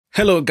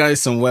Hello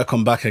guys, and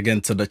welcome back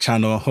again to the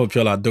channel. Hope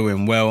you all are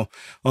doing well.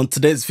 On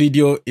today's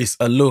video is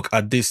a look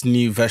at this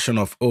new version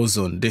of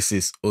Ozone. This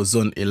is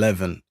Ozone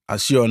 11.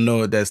 As you all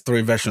know, there's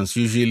three versions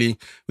usually,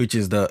 which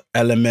is the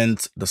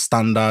Element, the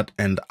Standard,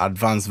 and the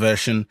Advanced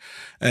version.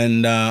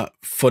 And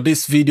for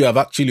this video, I've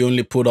actually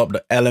only put up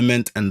the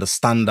Element and the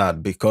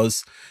Standard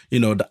because, you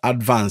know, the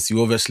Advanced,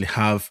 you obviously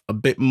have a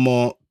bit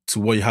more to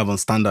what you have on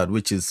Standard,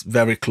 which is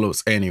very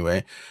close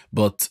anyway,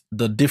 but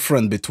the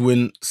difference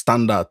between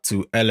Standard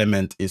to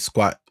Element is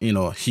quite,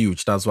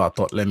 huge. That's why I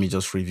thought, let me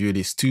just review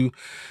these two.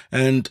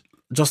 And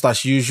just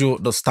as usual,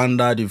 the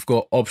Standard, you've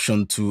got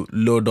option to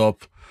load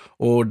up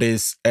all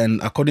this,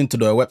 and according to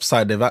their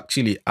website, they've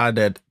actually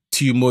added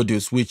two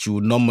modules which you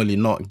would normally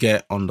not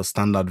get on the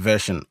Standard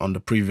version on the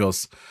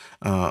previous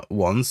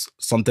ones,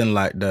 something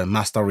like the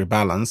master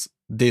rebalance.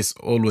 This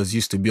always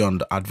used to be on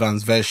the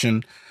Advanced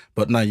version,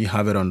 but now you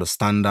have it on the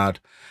Standard,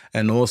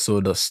 and also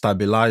the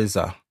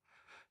stabilizer.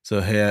 So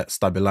here,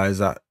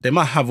 stabilizer, they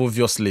might have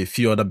obviously a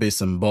few other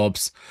bits and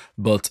bobs,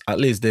 but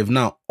at least they've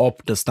now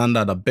upped the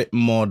Standard a bit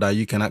more, that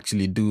you can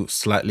actually do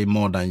slightly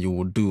more than you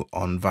would do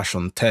on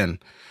version 10.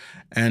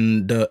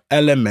 And the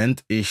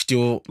Element is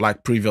still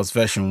like previous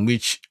version,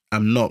 which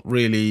I'm not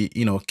really,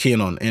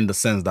 keen on, in the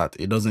sense that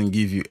it doesn't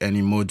give you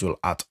any module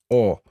at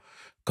all.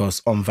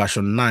 Because on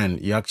version 9,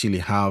 you actually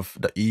have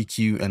the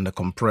EQ and the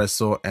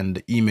compressor and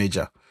the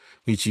imager,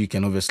 which you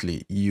can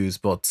obviously use.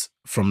 But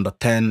from the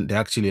 10, they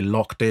actually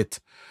locked it,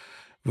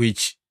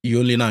 which you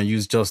only now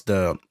use just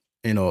the,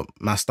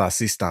 master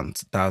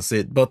assistant. That's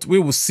it. But we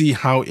will see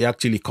how it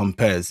actually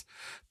compares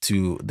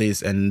to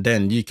this. And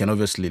then you can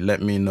obviously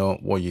let me know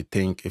what you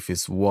think, if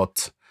it's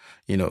worth,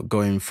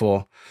 going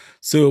for.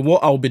 So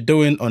what I'll be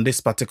doing on this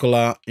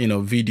particular,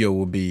 video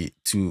will be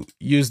to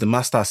use the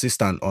master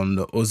assistant on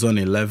the Ozone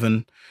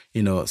 11,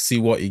 see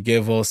what it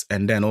gave us,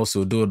 and then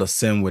also do the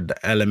same with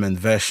the Element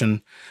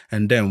version.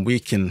 And then we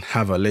can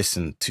have a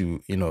listen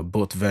to,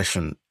 both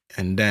version,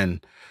 and then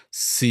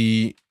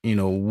see,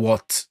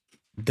 what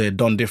they've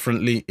done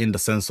differently, in the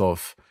sense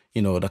of,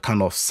 the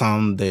kind of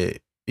sound they,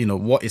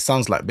 what it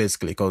sounds like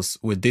basically, because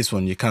with this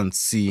one, you can't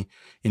see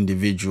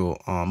individual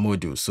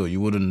modules, so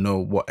you wouldn't know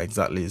what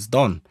exactly is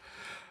done.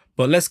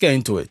 But let's get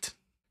into it.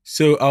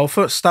 So I'll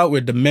first start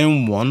with the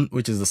main one,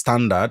 which is the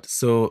Standard.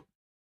 So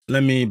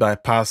let me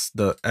bypass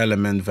the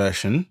Element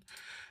version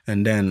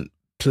and then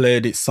play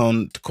the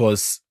sound,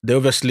 because they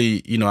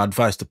obviously,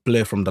 advise to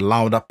play from the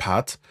louder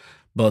part,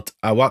 but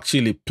I'll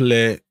actually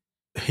play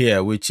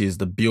here, which is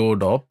the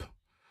build up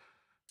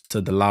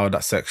to the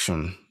louder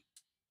section.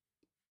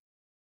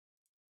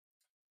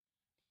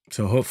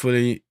 So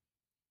hopefully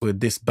with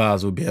this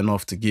bars will be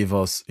enough to give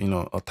us,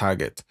 a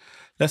target.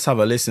 Let's have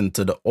a listen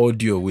to the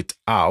audio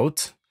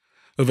without.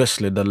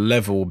 Obviously the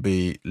level will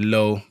be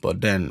low, but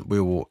then we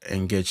will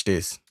engage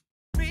this.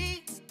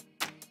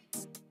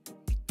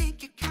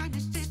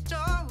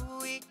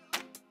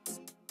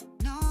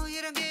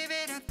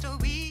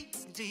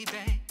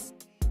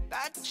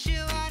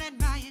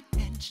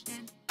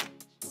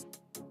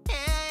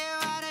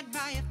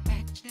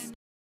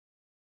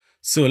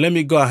 So let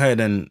me go ahead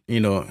and,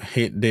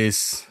 hit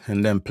this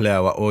and then play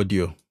our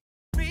audio.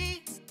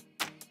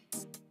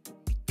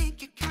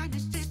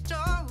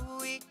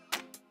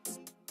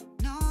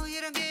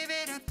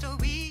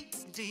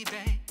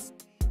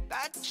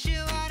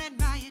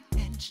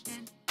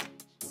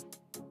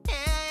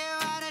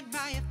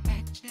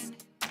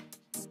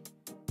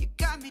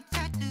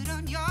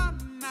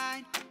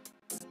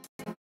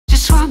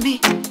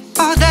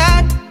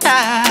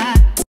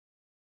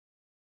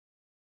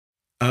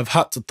 I've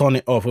had to turn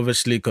it off,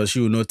 obviously, because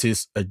you'll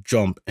notice a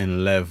jump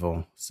in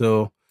level.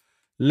 So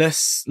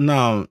let's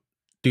now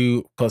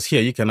do, because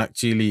here you can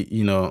actually,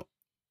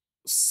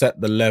 set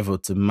the level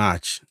to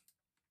match.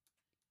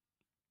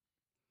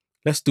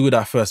 Let's do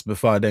that first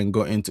before I then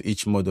go into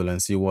each module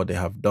and see what they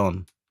have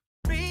done.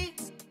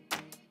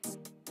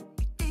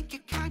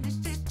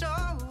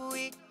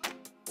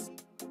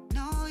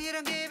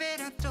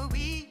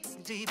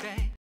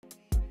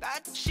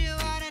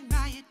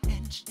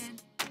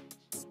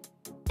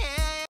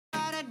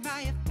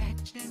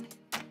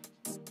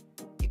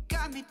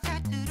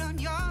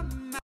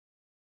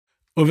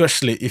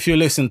 Obviously, if you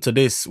listen to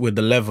this with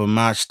the level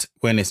matched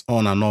when it's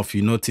on and off,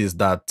 you notice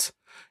that,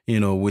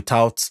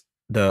 without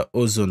the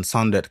Ozone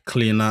sounded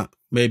cleaner,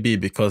 maybe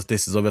because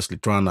this is obviously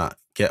trying to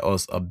get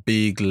us a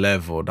big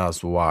level.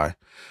 That's why.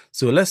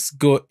 So let's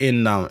go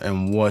in now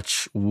and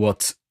watch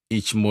what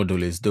each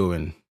module is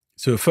doing.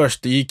 So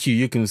first, the EQ,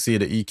 you can see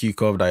the EQ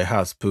curve that it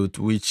has put,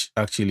 which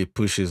actually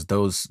pushes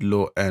those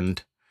low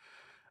end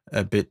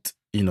a bit,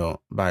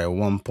 by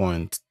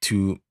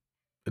 1.2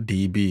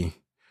 dB.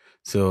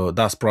 So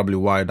that's probably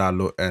why that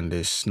low end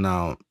is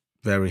now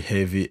very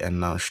heavy and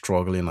now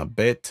struggling a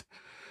bit.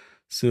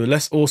 So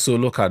let's also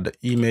look at the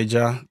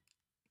imager.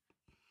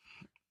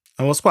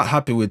 I was quite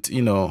happy with,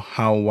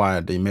 how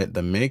wide they made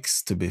the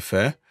mix, to be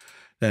fair.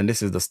 Then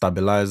this is the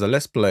stabilizer.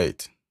 Let's play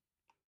it.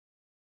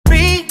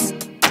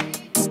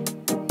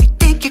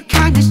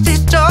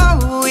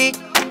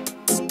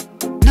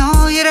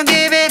 No, you don't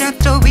give it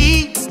up so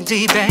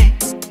easy, babe.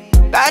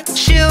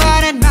 But you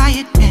wanted my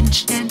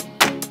attention.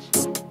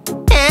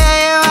 Yeah,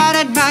 you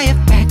wanted my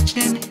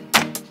affection.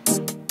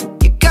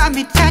 You got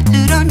me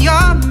tattooed on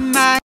your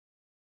mind.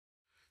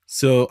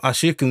 So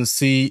as you can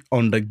see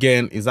on the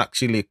gain is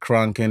actually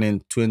cranking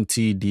in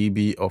 20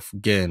 dB of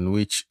gain,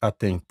 which I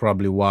think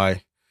probably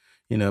why,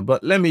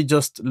 but let me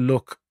just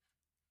look.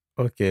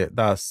 Okay,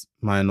 that's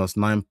minus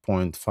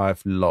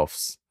 9.5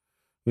 lofts,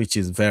 which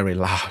is very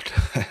loud.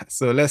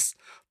 So let's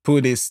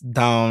put this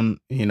down,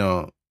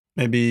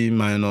 maybe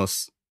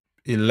minus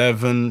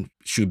 11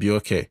 should be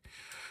okay.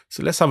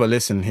 So let's have a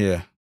listen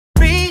here.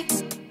 You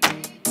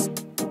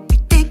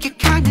think your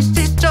kindness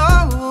is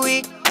so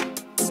weak.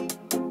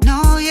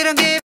 No, you don't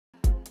give.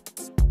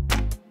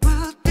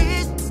 Well,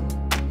 this,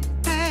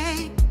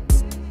 babe,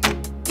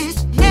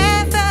 is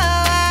never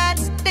what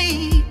I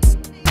need.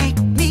 Take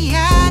me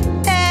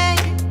out there.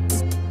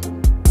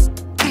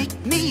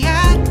 Take me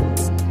out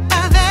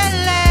of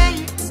LA.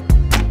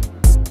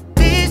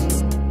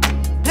 This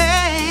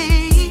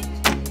place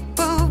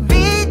will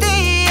be the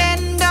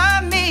end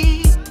of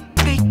me.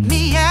 Take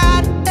me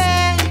out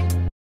there.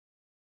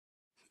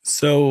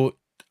 So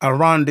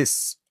around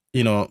this,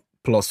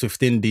 plus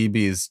 15 dB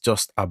is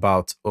just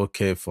about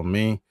okay for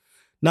me.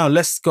 Now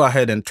let's go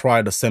ahead and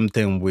try the same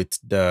thing with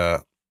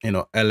the,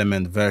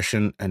 element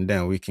version, and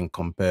then we can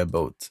compare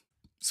both.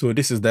 So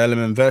this is the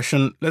element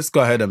version. Let's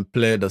go ahead and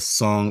play the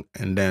song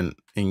and then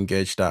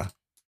engage that.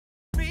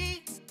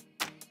 You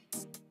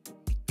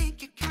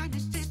think your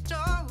kindness is so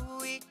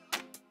weak.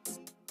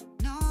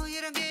 No,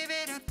 you don't give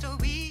it up so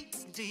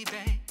easy,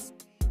 babe.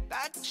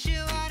 But you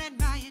wanted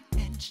my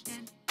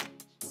attention.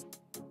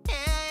 Yeah,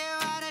 you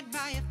wanted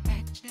my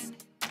affection.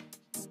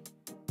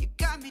 You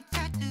got me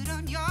tattooed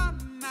on your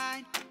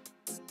mind.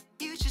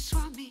 You just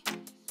want me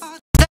all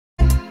the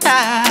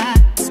time.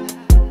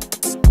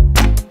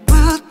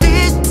 Well,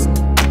 this,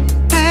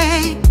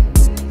 babe,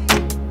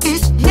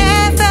 is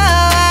never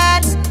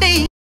what I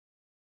need.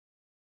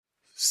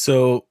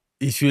 So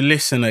if you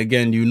listen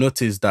again, you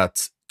notice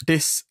that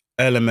this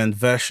element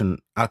version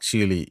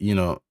actually,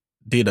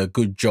 did a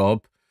good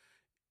job,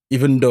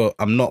 even though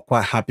I'm not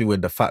quite happy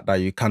with the fact that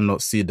you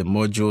cannot see the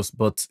modules,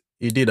 but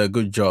it did a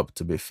good job,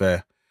 to be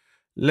fair.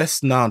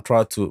 Let's now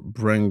try to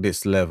bring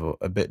this level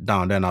a bit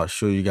down, then I'll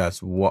show you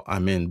guys what I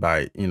mean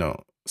by,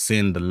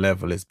 seeing the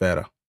level is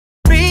better.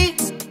 You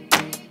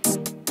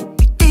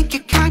think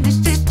your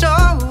kindness is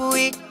so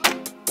weak.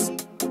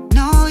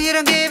 No, you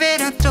don't give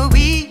it up so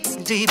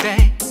easy,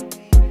 babe.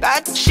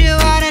 But you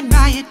wanted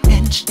my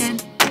attention.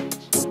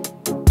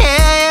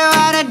 Yeah, you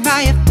wanted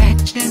my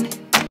affection.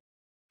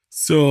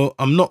 So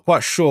I'm not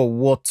quite sure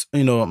what,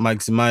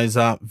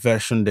 maximizer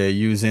version they're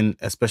using,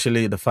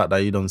 especially the fact that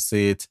you don't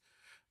see it.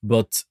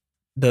 But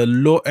the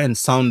low end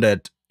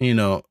sounded,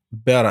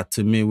 better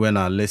to me when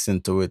I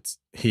listened to it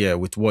here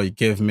with what it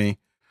gave me.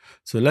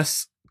 So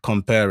let's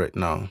compare it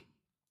now.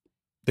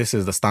 This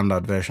is the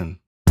standard version.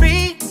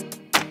 You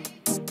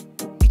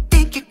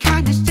think your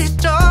kindness is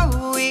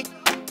so weak.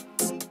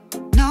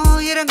 No,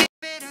 you don't give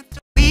it up so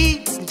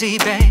easy,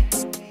 babe.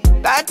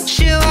 But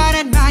you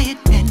wanted my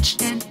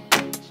attention.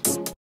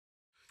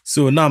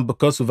 So now,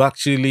 because we've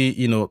actually,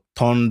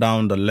 toned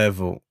down the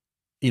level,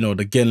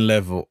 the gain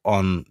level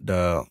on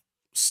the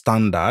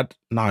standard,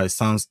 now it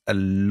sounds a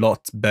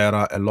lot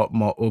better, a lot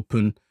more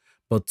open.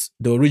 But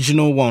the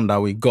original one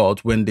that we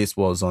got when this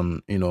was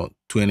on,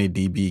 20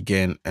 dB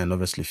gain, and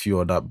obviously few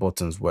other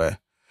buttons were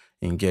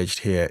engaged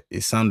here,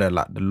 it sounded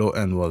like the low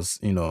end was,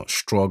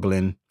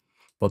 struggling.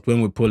 But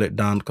when we pull it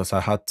down, because I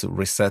had to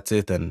reset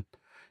it and,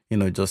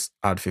 just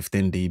add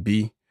 15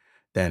 dB,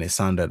 then it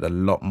sounded a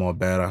lot more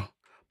better.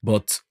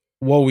 But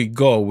what we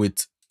got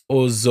with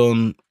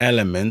Ozone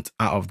Element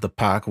out of the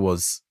pack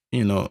was,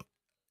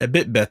 a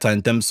bit better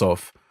in terms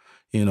of,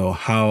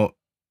 how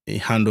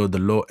it handled the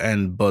low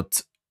end,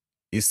 but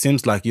it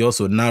seems like you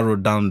also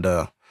narrowed down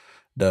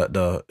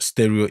the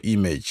stereo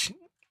image.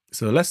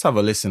 So let's have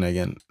a listen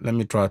again. Let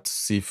me try to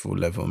see full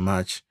level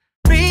match.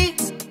 You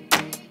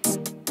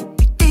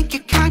think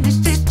your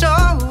kindness is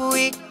so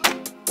weak.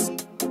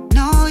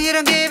 No, you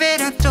don't give it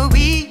up so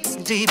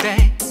easy,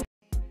 babe.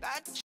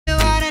 But you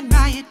wanted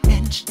my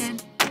attention.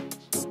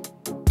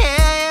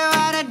 Yeah, you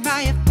wanted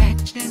my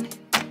affection.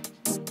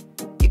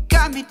 You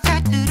got me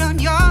tattooed on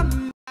your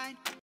mind.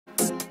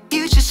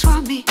 You just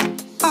want me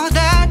all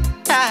that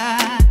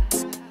time.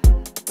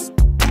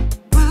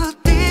 Well,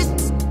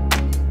 this,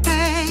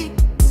 babe,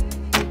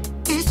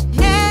 is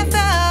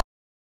never.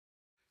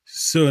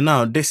 So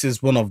now this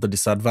is one of the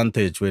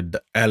disadvantages with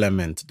the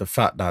element, the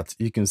fact that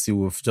you can see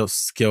we've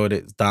just scaled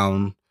it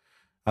down.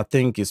 I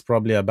think it's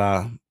probably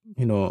about,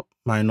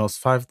 minus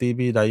 5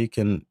 dB that you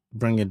can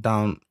bring it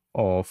down,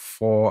 or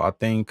 4, I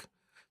think.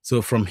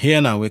 So from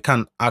here now, we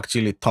can't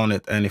actually turn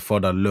it any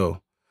further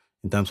low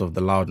in terms of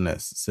the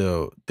loudness.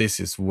 So this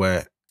is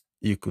where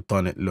you could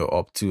turn it low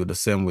up to. The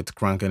same with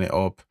cranking it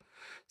up.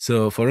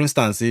 So for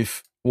instance,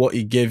 if what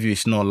it gave you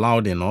is not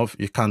loud enough,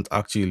 you can't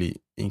actually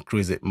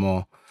increase it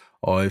more.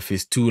 Or if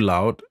it's too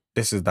loud,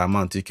 this is the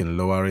amount you can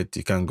lower it.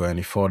 You can't go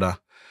any further.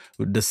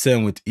 With the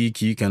same with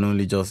EQ, you can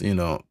only just, you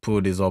know,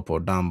 pull this up or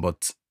down.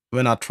 But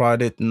when I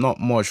tried it, not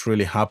much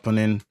really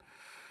happening.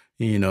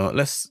 You know,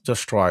 let's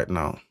just try it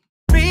now.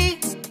 Free.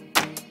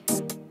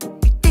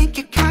 You think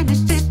your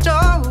kindness is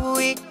so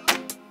weak.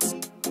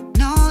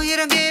 No, you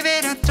don't give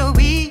it up so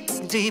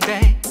easy,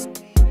 babe.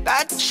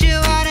 But you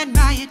wanted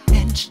my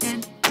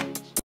attention.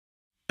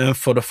 And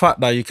for the fact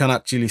that you can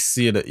actually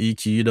see the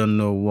EQ, you don't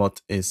know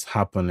what is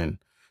happening.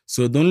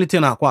 So the only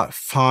thing I quite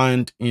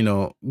find, you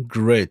know,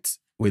 great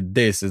with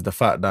this is the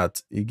fact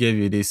that it gave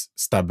you this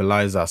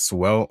stabilizer as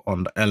well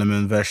on the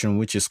Element version,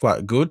 which is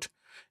quite good,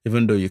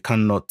 even though you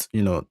cannot,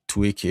 you know,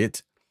 tweak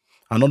it.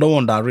 Another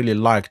one that I really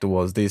liked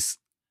was this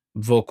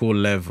vocal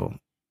level.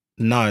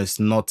 Now it's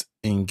not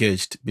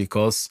engaged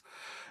because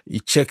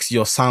it checks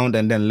your sound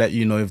and then let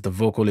you know if the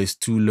vocal is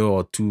too low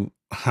or too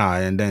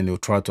high, and then you'll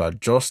try to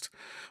adjust.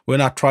 When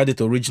I tried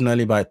it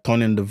originally by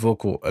turning the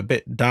vocal a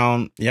bit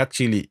down, it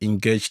actually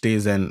engaged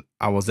this, and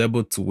I was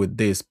able to, with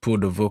this, pull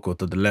the vocal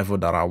to the level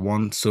that I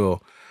want.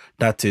 So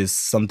that is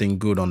something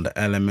good on the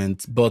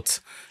Element. But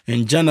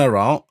in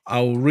general,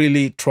 I will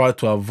really try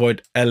to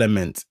avoid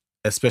Element,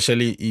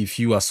 especially if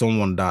you are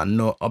someone that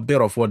know a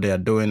bit of what they are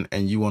doing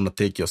and you want to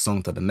take your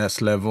song to the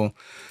next level.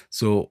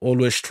 So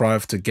always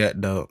strive to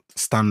get the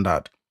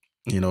standard,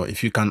 you know,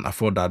 if you can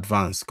afford the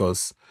advanced,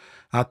 because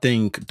I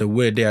think the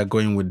way they are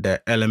going with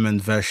the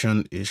Element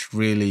version is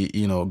really,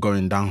 you know,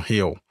 going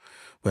downhill.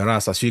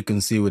 Whereas, as you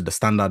can see with the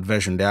standard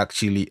version, they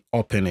actually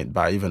open it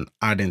by even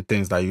adding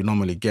things that you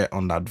normally get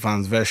on the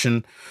advanced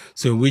version.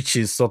 So which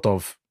is sort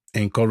of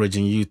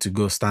encouraging you to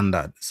go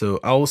standard. So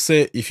I will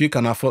say, if you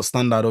can afford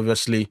standard,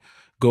 obviously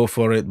go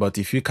for it. But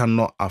if you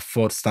cannot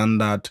afford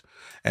standard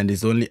and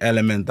it's only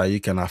Element that you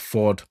can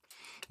afford,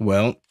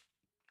 well,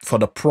 for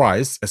the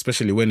price,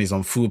 especially when it's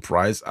on full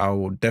price, I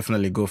will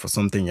definitely go for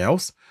something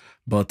else.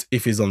 But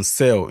if it's on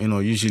sale, you know,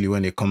 usually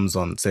when it comes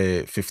on,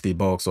 say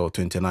 $50 or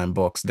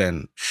 $29,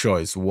 then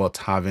sure, it's worth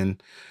having,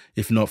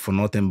 if not for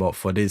nothing, but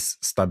for this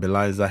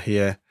stabilizer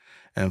here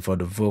and for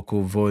the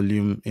vocal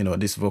volume, you know,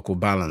 this vocal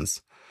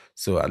balance.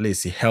 So at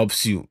least it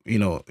helps you, you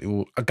know, it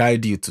will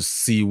guide you to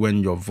see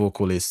when your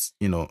vocal is,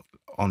 you know,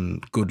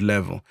 on good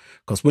level.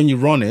 Because when you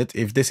run it,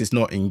 if this is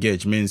not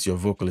engaged, means your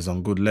vocal is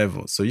on good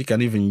level. So you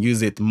can even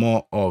use it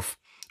more of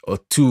a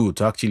tool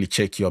to actually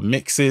check your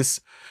mixes,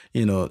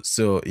 you know.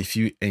 So if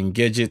you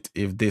engage it,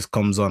 if this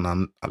comes on,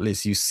 and at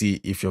least you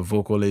see if your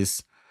vocal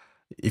is,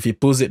 if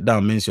it pulls it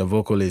down, means your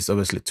vocal is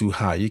obviously too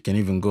high. You can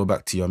even go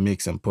back to your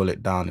mix and pull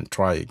it down and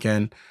try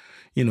again,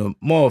 you know,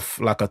 more of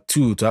like a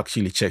tool to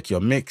actually check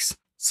your mix.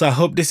 So I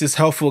hope this is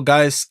helpful,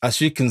 guys,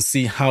 as you can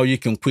see how you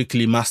can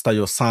quickly master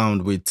your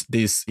sound with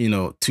these, you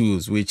know,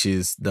 tools, which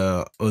is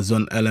the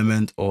Ozone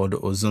Element or the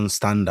Ozone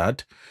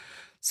Standard.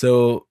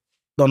 So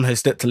don't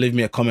hesitate to leave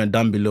me a comment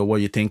down below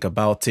what you think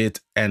about it.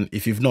 And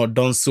if you've not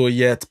done so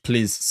yet,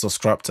 please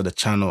subscribe to the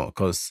channel,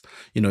 because,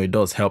 you know, it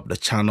does help the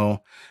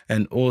channel.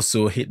 And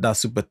also hit that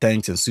super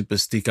thanks and super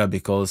sticker,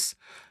 because,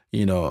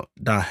 you know,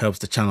 that helps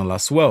the channel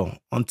as well.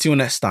 Until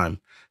next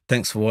time,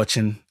 thanks for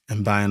watching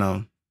and bye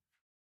now.